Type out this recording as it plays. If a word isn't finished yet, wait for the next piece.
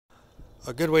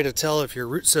A good way to tell if your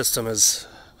root system is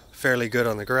fairly good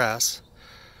on the grass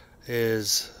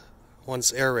is,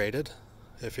 once aerated,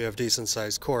 if you have decent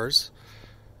sized cores,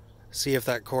 see if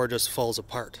that core just falls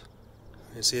apart.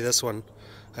 You see this one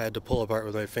I had to pull apart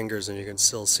with my fingers, and you can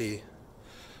still see,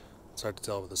 it's hard to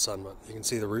tell with the sun, but you can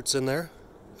see the roots in there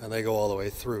and they go all the way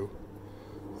through.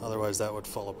 Otherwise that would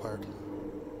fall apart.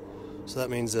 So that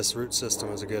means this root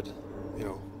system is a good,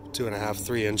 2.5,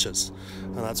 3 inches,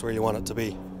 and that's where you want it to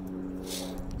be.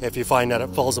 If you find that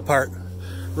it falls apart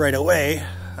right away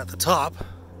at the top,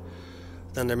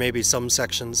 then there may be some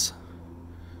sections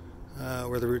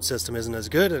where the root system isn't as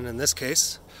good, and in this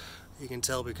case you can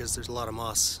tell because there's a lot of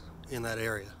moss in that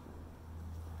area.